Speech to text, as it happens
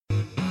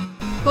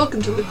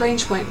Welcome to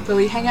Lagrange Point, where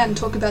we hang out and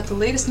talk about the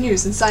latest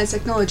news in science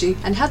technology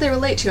and how they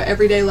relate to your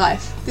everyday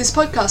life. This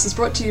podcast is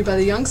brought to you by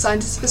the Young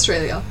Scientists of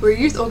Australia. We're a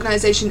youth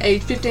organisation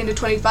aged 15 to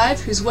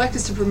 25 whose work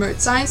is to promote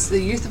science to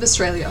the youth of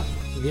Australia.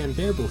 In the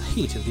unbearable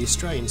heat of the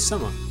Australian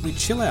summer, we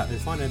chill out and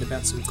find out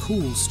about some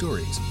cool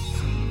stories.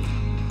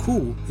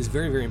 Cool is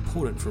very, very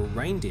important for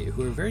reindeer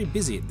who are very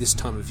busy at this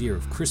time of year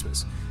of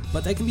Christmas,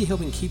 but they can be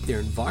helping keep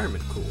their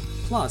environment cool.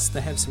 Plus,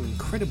 they have some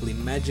incredibly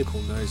magical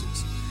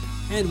noses.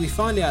 And we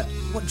find out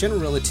what general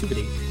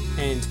relativity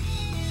and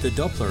the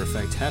Doppler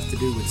Effect have to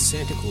do with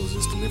Santa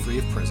Claus's delivery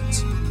of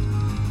presents.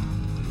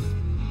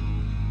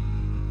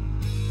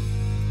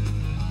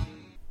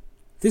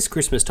 This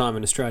Christmas time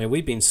in Australia,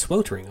 we've been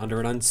sweltering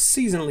under an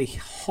unseasonably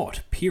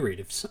hot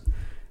period,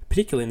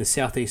 particularly in the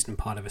southeastern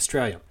part of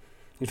Australia.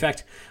 In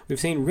fact, we've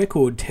seen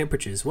record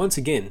temperatures once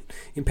again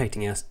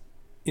impacting us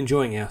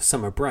enjoying our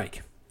summer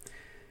break.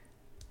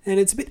 And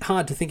it's a bit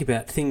hard to think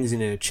about things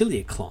in a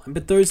chillier climate,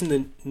 but those in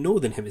the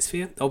northern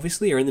hemisphere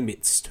obviously are in the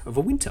midst of a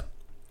winter.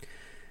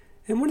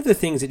 And one of the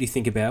things that you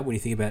think about when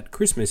you think about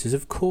Christmas is,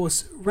 of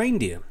course,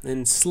 reindeer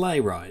and sleigh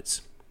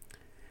rides.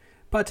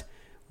 But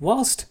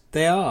whilst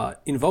they are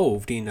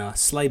involved in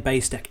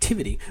sleigh-based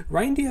activity,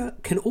 reindeer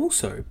can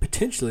also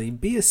potentially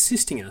be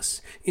assisting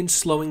us in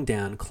slowing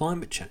down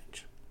climate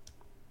change.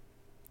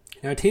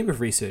 Now, a team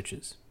of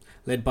researchers,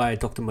 led by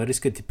Dr.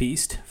 Mariska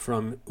Tipist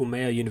from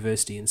Umeå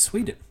University in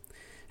Sweden,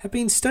 have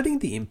been studying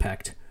the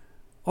impact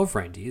of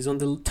reindeers on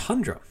the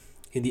tundra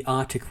in the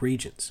Arctic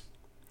regions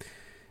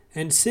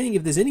and seeing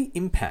if there's any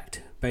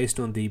impact based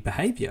on the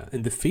behaviour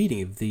and the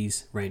feeding of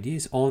these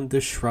reindeers on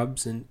the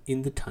shrubs and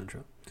in the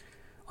tundra,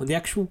 on the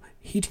actual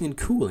heating and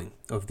cooling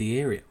of the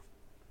area.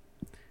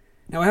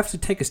 Now I have to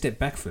take a step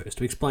back first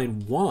to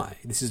explain why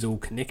this is all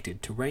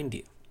connected to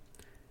reindeer.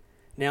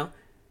 Now,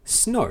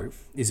 snow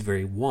is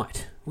very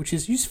white, which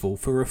is useful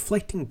for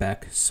reflecting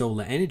back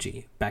solar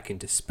energy back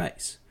into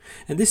space.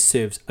 And this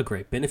serves a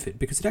great benefit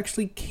because it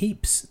actually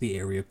keeps the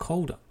area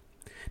colder.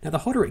 Now, the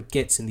hotter it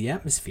gets in the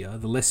atmosphere,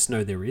 the less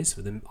snow there is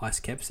for the ice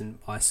caps and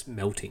ice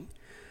melting,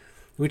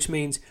 which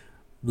means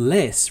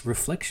less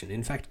reflection,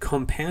 in fact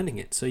compounding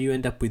it. So you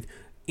end up with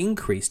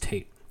increased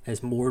heat.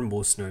 As more and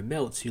more snow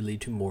melts, you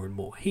lead to more and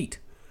more heat.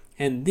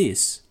 And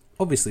this,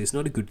 obviously, is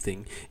not a good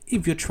thing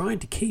if you're trying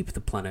to keep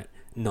the planet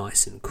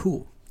nice and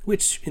cool,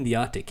 which in the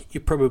Arctic you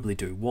probably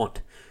do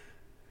want.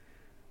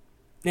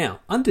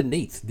 Now,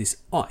 underneath this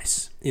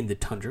ice in the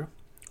tundra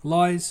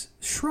lies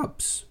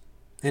shrubs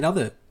and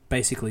other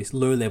basically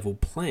low-level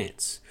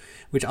plants,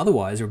 which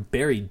otherwise are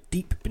buried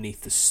deep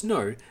beneath the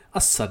snow,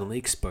 are suddenly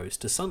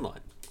exposed to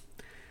sunlight.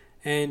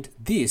 And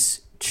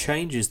this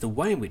changes the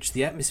way in which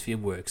the atmosphere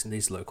works in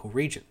these local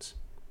regions.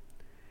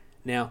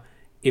 Now,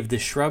 if the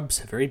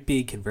shrubs are very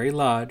big and very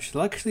large,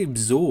 they'll actually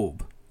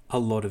absorb a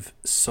lot of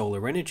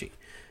solar energy.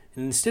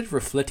 And instead of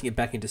reflecting it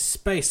back into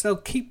space, they'll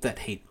keep that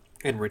heat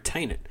and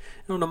retain it.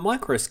 And on a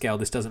micro scale,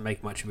 this doesn't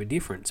make much of a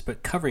difference,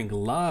 but covering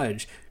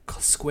large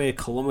square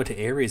kilometre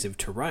areas of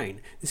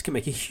terrain, this can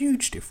make a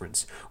huge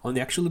difference on the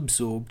actual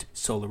absorbed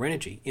solar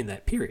energy in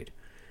that period,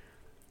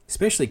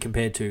 especially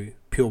compared to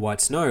pure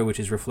white snow, which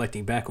is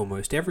reflecting back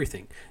almost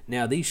everything.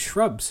 Now, these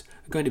shrubs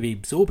are going to be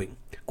absorbing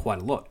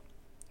quite a lot.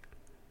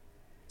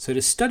 So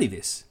to study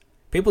this,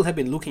 people have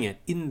been looking at,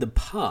 in the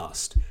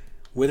past,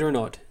 whether or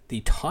not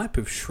the type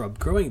of shrub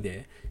growing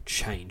there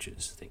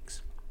changes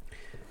things.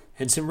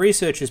 And some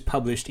researchers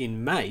published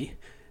in May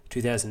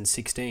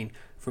 2016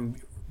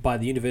 by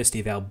the University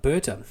of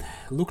Alberta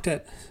looked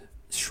at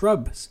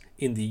shrubs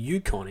in the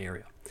Yukon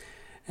area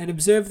and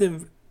observed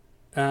them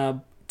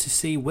to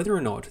see whether or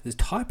not the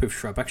type of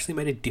shrub actually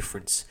made a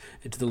difference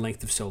to the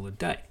length of solar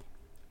day.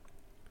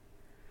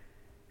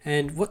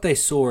 And what they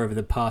saw over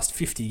the past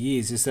 50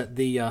 years is that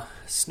the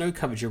snow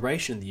cover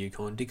duration in the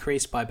Yukon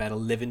decreased by about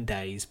 11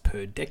 days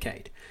per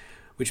decade,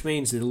 which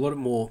means that a lot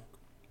more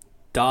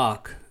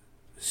dark,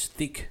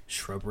 thick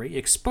shrubbery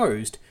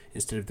exposed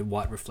instead of the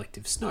white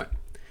reflective snow.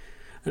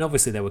 And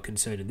obviously they were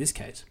concerned in this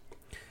case.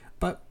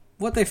 But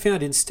what they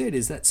found instead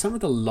is that some of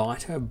the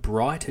lighter,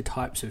 brighter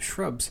types of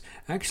shrubs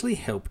actually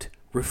helped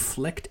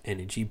reflect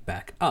energy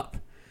back up.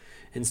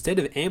 Instead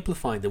of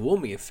amplifying the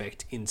warming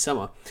effect in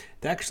summer,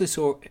 they actually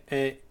saw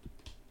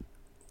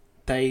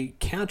they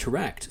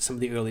counteract some of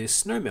the earlier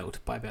snow melt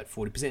by about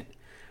 40%,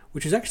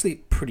 which is actually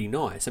pretty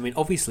nice. I mean,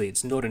 obviously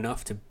it's not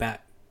enough to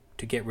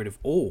get rid of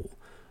all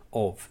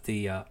of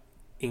the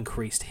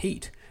increased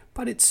heat,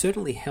 but it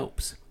certainly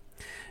helps.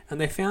 And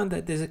they found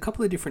that there's a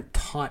couple of different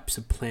types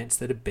of plants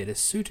that are better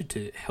suited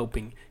to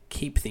helping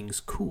keep things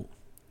cool,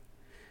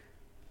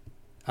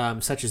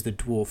 such as the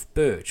dwarf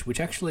birch, which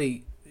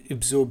actually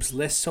absorbs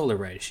less solar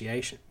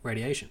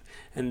radiation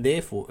and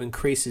therefore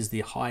increases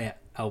the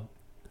overall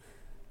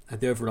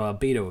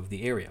albedo of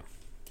the area.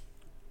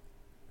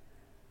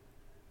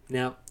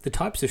 Now, the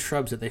types of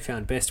shrubs that they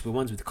found best were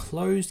ones with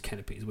closed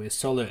canopies where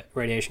solar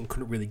radiation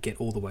couldn't really get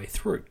all the way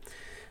through.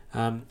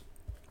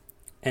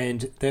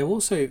 And they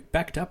also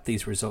backed up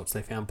these results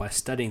they found by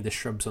studying the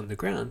shrubs on the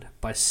ground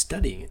by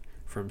studying it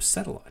from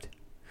satellite,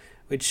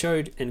 which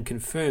showed and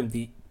confirmed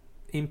the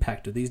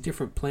impact of these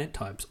different plant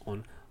types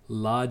on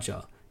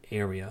larger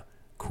area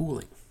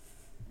cooling.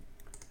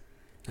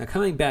 Now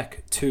coming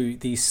back to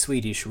the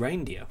Swedish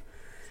reindeer.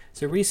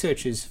 So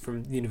researchers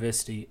from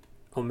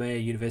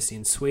Umeå University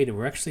in Sweden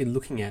were actually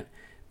looking at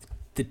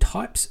the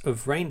types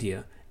of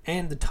reindeer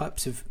and the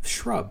types of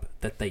shrub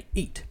that they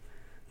eat.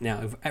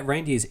 Now, if a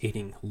reindeer is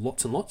eating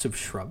lots and lots of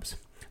shrubs,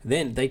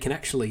 then they can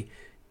actually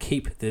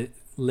keep the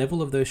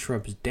level of those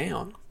shrubs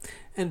down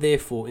and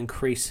therefore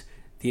increase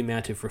the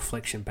amount of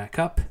reflection back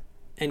up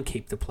and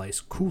keep the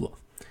place cooler.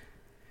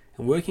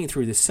 And working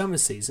through the summer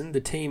season, the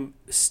team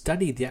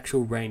studied the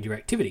actual reindeer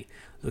activity,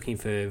 looking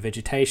for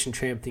vegetation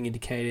trampling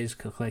indicators,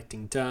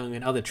 collecting dung,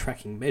 and other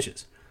tracking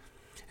measures.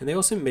 And they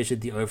also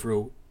measured the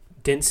overall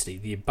density,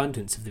 the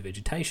abundance of the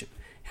vegetation,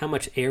 how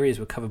much areas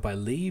were covered by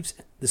leaves,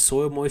 the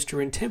soil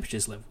moisture and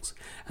temperatures levels,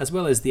 as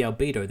well as the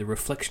albedo, the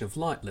reflection of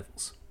light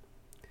levels.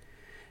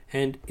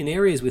 And in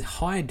areas with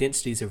higher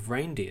densities of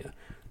reindeer,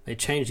 they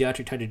changed the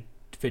archetyped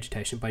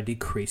vegetation by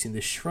decreasing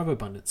the shrub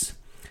abundance,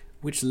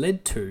 which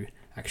led to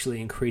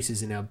actually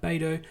increases in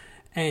albedo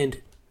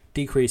and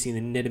decreasing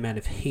the net amount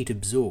of heat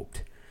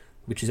absorbed,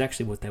 which is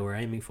actually what they were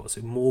aiming for,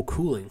 so more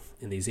cooling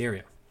in these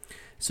areas.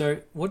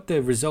 So what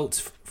the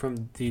results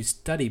from the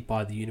study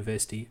by the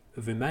University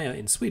of Umeå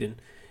in Sweden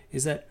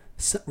is that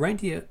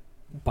reindeer,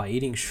 by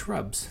eating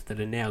shrubs that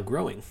are now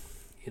growing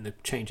in the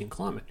changing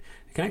climate,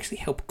 can actually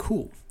help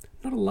cool,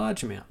 not a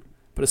large amount,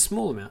 but a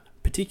small amount,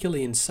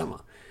 particularly in summer.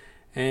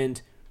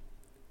 And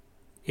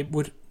it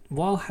would,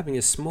 while having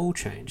a small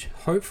change,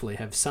 hopefully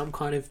have some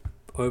kind of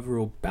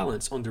overall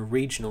balance on the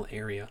regional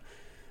area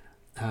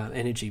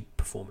energy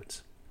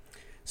performance.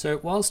 So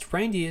whilst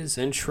reindeers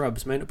and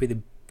shrubs may not be the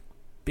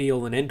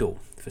be-all and end-all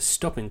for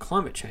stopping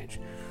climate change,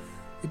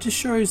 it just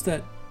shows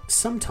that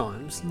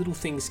sometimes little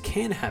things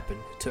can happen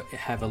to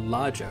have a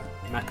larger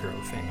macro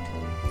effect.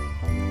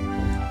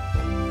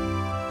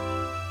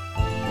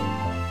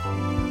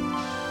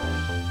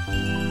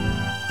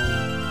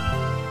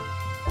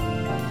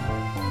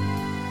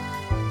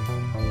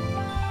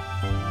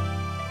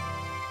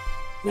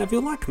 Now, if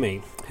you're like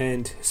me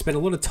and spent a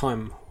lot of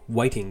time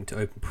waiting to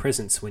open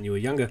presents when you were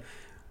younger,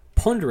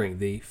 pondering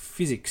the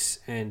physics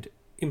and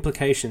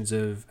implications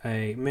of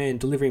a man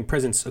delivering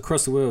presents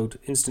across the world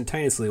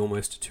instantaneously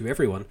almost to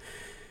everyone,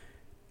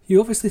 you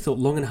obviously thought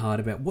long and hard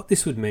about what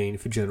this would mean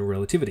for general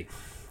relativity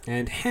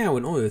and how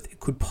on earth it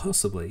could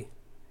possibly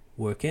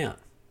work out.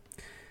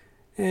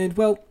 And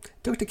well,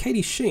 Dr.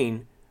 Katie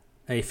Sheen,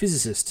 a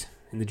physicist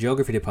in the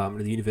geography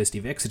department of the University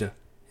of Exeter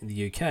in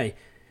the UK,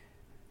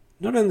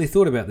 not only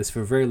thought about this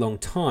for a very long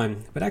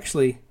time, but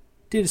actually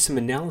did some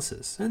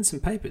analysis and some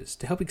papers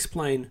to help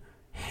explain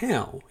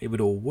how it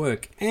would all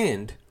work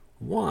and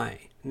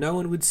why no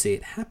one would see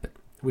it happen,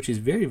 which is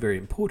very, very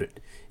important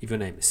if your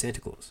name is Santa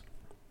Claus.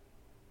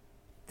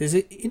 There's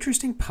an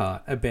interesting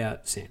part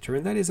about Santa,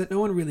 and that is that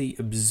no one really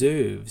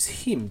observes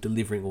him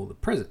delivering all the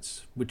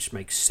presents, which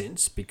makes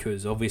sense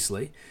because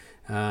obviously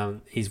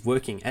he's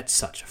working at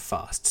such a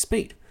fast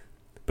speed.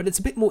 But it's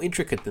a bit more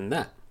intricate than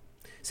that.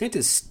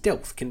 Santa's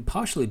stealth can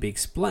partially be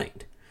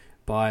explained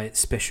by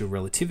special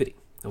relativity,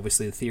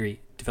 obviously the theory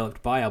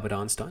developed by Albert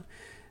Einstein.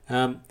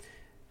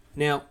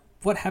 Now,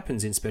 what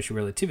happens in special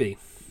relativity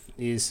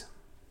is...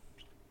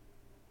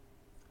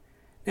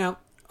 Now,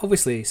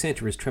 obviously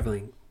Santa is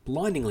travelling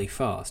blindingly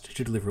fast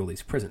to deliver all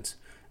these presents,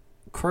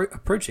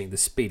 approaching the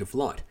speed of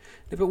light.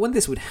 Now, but when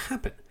this would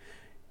happen,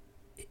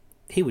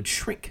 he would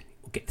shrink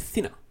or get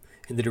thinner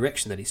in the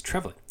direction that he's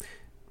travelling.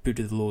 Due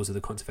to the laws of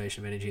the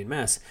conservation of energy and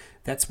mass,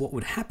 that's what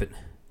would happen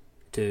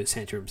to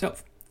Santa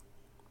himself.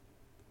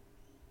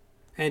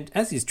 And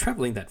as he's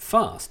travelling that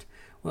fast,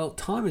 well,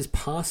 time is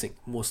passing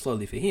more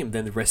slowly for him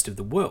than the rest of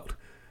the world,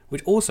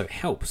 which also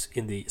helps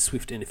in the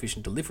swift and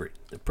efficient delivery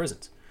of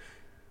presents.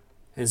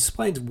 And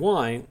explains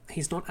why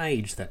he's not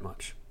aged that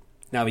much.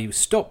 Now, if he was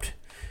stopped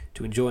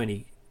to enjoy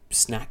any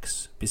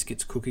snacks,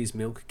 biscuits, cookies,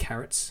 milk,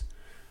 carrots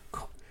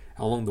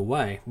along the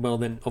way, well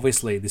then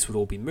obviously this would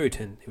all be moot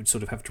and he would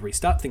sort of have to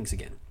restart things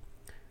again.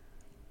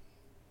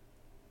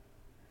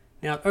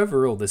 Now,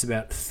 overall, there's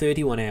about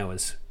 31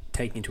 hours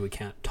taking into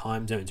account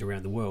time zones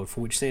around the world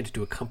for which Santa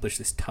to accomplish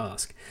this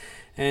task,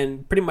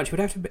 and pretty much he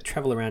would have to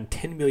travel around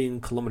 10 million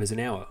kilometres an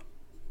hour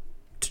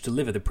to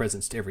deliver the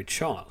presents to every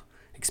child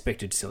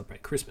expected to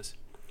celebrate Christmas.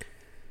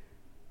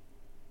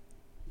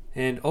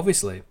 And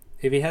obviously,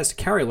 if he has to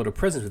carry a lot of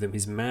presents with him,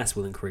 his mass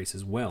will increase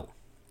as well.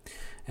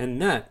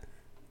 And that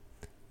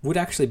would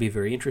actually be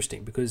very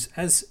interesting, because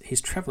as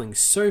he's travelling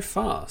so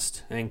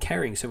fast and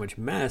carrying so much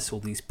mass, all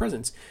these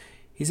presents,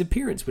 his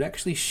appearance would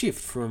actually shift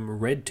from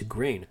red to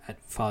green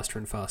at faster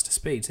and faster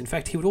speeds. In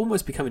fact, he would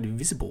almost become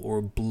invisible, or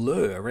a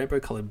blur, a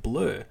rainbow-coloured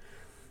blur,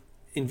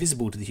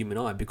 invisible to the human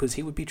eye, because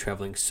he would be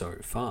travelling so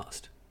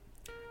fast.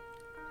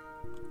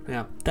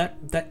 Now,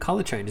 that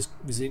colour change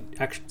is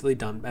actually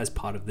done as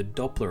part of the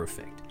Doppler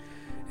Effect,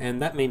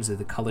 and that means that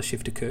the colour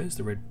shift occurs,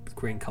 the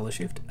red-green colour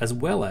shift, as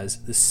well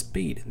as the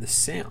speed and the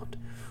sound,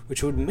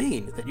 which would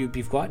mean that it would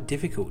be quite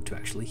difficult to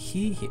actually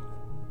hear him.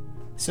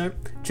 So,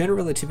 general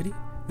relativity,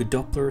 the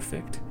Doppler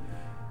effect,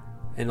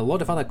 and a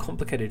lot of other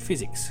complicated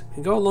physics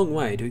can go a long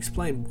way to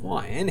explain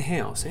why and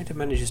how Santa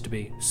manages to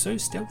be so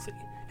stealthy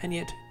and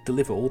yet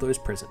deliver all those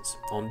presents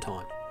on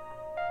time.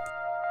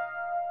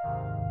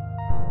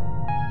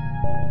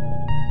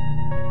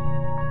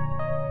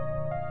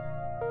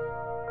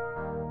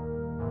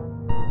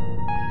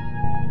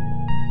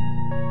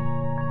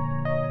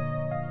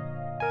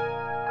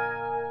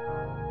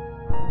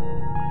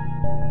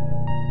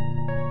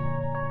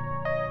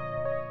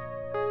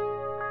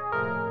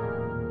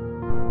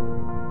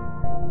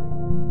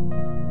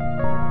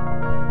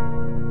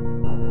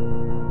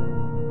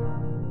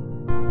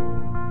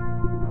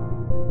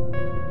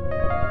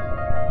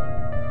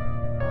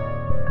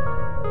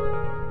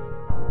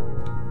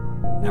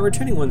 Now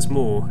returning once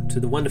more to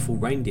the wonderful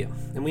reindeer,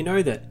 and we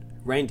know that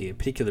reindeer,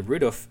 particularly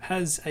Rudolph,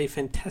 has a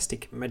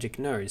fantastic magic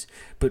nose,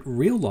 but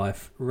real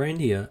life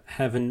reindeer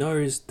have a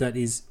nose that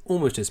is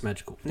almost as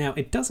magical. Now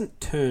it doesn't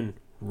turn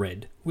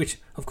red, which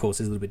of course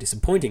is a little bit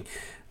disappointing.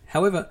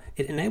 However,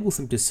 it enables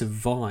them to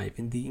survive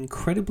in the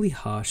incredibly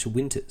harsh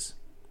winters.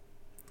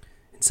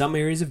 In some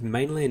areas of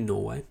mainland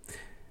Norway,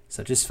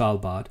 such as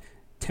Svalbard,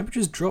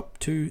 temperatures drop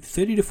to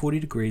 30 to 40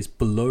 degrees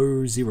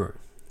below 0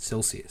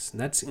 Celsius, and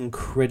that's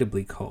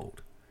incredibly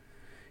cold.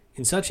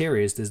 In such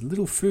areas, there's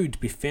little food to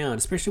be found,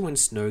 especially when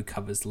snow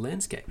covers the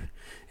landscape.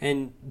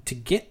 And to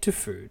get to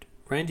food,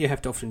 reindeer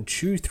have to often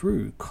chew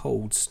through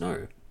cold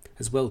snow,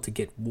 as well to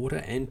get water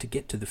and to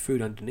get to the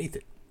food underneath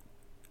it.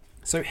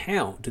 So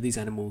how do these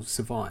animals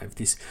survive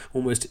this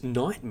almost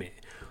nightmare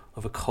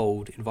of a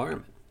cold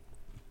environment?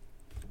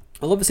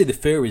 Well, obviously the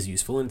fur is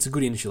useful and it's a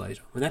good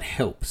insulator, and that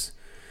helps.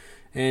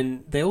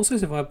 And they also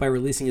survive by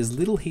releasing as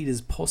little heat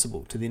as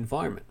possible to the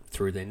environment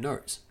through their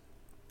nose,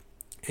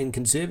 and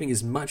conserving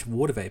as much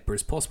water vapor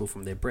as possible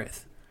from their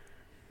breath.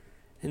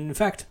 And in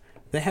fact,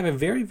 they have a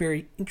very,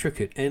 very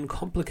intricate and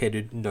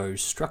complicated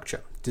nose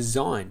structure,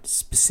 designed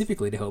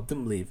specifically to help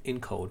them live in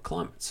cold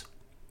climates.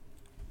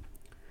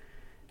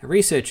 Now,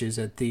 researchers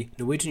at the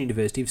Norwegian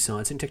University of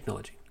Science and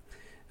Technology,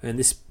 and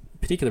this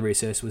particular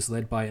research was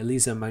led by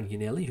Elisa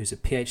Manginelli, who's a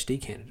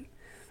PhD candidate,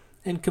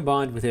 and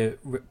combined with her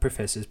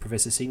professors,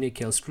 Professor Signe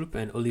Kjellstrup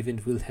and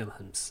Olivind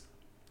Wilhelmsen.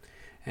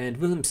 And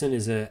Wilhelmsen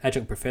is an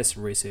adjunct professor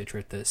and researcher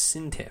at the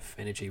SINTEF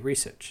Energy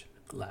Research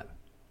Lab.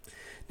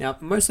 Now,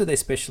 mostly they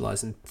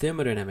specialize in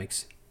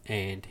thermodynamics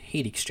and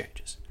heat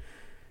exchangers.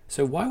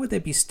 So why would they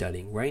be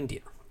studying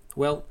reindeer?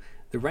 Well,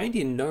 the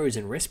reindeer nose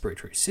and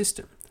respiratory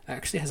system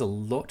actually has a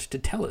lot to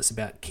tell us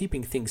about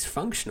keeping things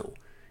functional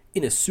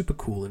in a super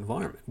cool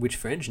environment, which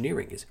for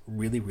engineering is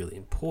really, really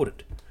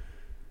important.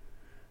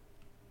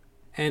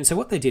 And so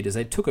what they did is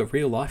they took a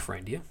real life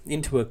reindeer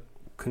into a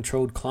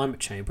controlled climate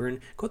chamber and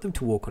got them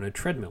to walk on a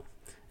treadmill.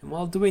 And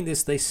while doing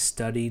this, they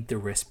studied the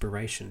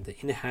respiration, the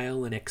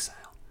inhale and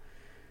exhale.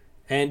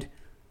 And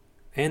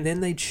then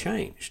they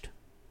changed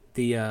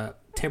the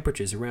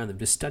temperatures around them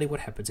to study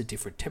what happens at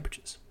different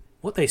temperatures.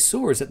 What they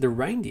saw is that the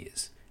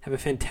reindeers have a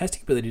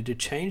fantastic ability to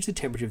change the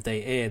temperature of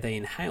the air they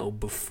inhale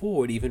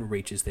before it even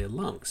reaches their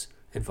lungs,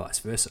 and vice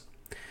versa.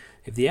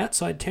 If the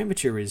outside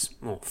temperature is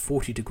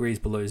 40 degrees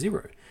below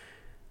 0,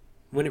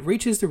 when it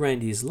reaches the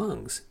reindeer's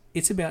lungs,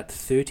 it's about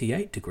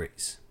 38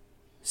 degrees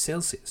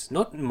Celsius,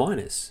 not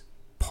minus,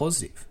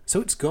 positive.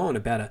 So it's gone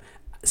about a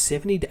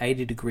 70 to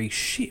 80 degree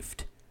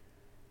shift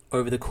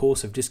over the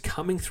course of just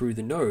coming through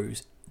the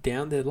nose,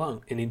 down their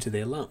lung and into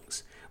their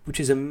lungs, which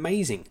is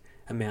amazing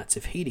amounts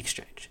of heat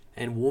exchange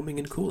and warming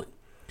and cooling.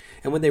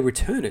 And when they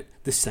return it,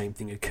 the same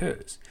thing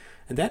occurs.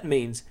 And that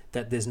means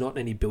that there's not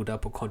any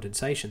build-up or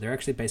condensation. They're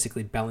actually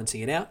basically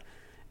balancing it out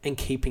and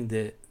keeping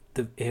the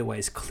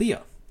airways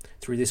clear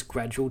through this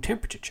gradual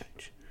temperature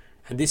change.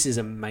 And this is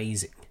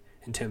amazing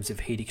in terms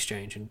of heat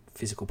exchange and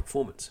physical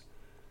performance.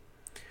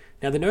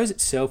 Now, the nose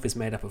itself is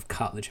made up of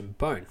cartilage and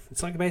bone.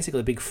 It's like basically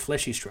a big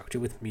fleshy structure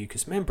with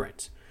mucous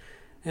membranes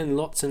and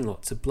lots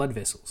of blood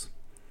vessels.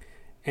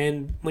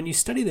 And when you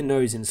study the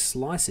nose in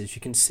slices,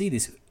 you can see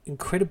this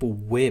incredible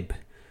web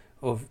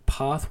of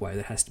pathway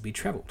that has to be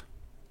travelled.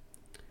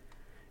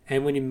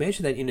 And when you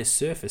measure that inner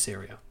surface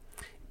area,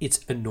 it's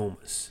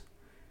enormous.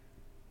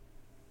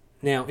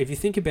 Now, if you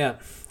think about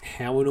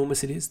how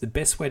enormous it is, the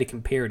best way to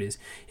compare it is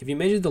if you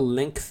measure the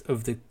length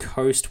of the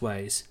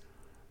coastways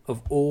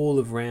of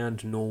all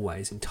around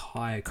Norway's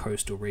entire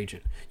coastal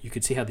region, you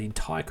could see how the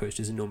entire coast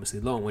is enormously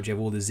long, once you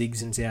have all the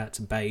zigs and outs,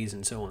 bays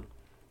and so on.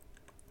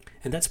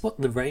 And that's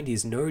what the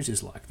reindeer's nose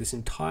is like, this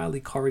entirely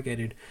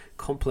corrugated,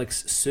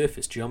 complex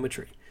surface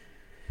geometry.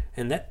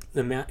 And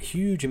that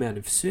huge amount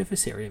of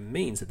surface area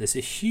means that there's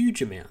a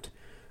huge amount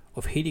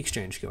of heat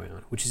exchange going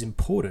on, which is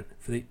important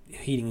for the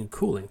heating and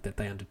cooling that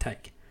they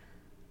undertake.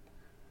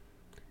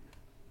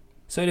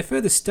 So to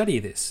further study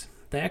this,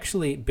 they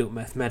actually built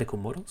mathematical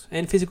models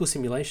and physical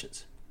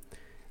simulations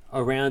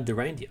around the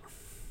reindeer.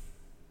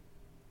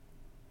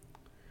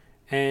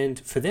 And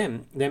for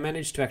them, they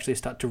managed to actually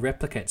start to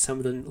replicate some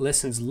of the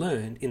lessons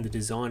learned in the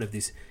design of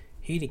this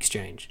heat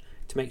exchange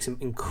to make some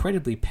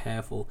incredibly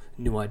powerful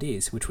new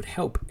ideas which would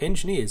help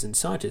engineers and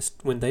scientists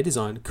when they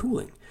design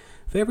cooling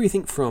for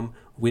everything from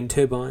wind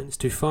turbines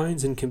to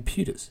phones and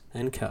computers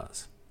and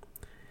cars.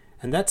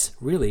 And that's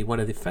really one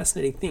of the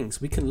fascinating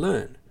things we can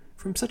learn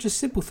from such a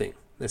simple thing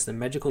as the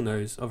magical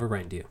nose of a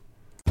reindeer.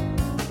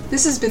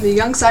 This has been the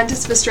Young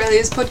Scientists of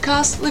Australia's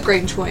podcast,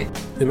 Lagrange Point.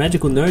 The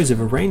magical nose of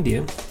a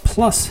reindeer,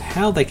 plus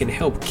how they can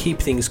help keep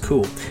things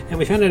cool. And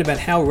we found out about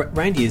how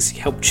reindeers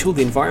help chill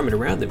the environment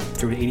around them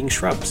through eating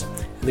shrubs,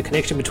 and the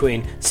connection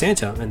between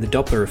Santa and the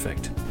Doppler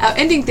Effect. Our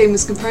ending theme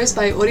was composed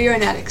by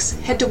Audionautics.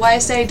 Head to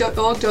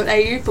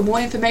ysa.org.au for more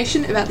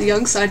information about the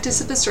Young Scientists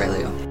of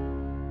Australia.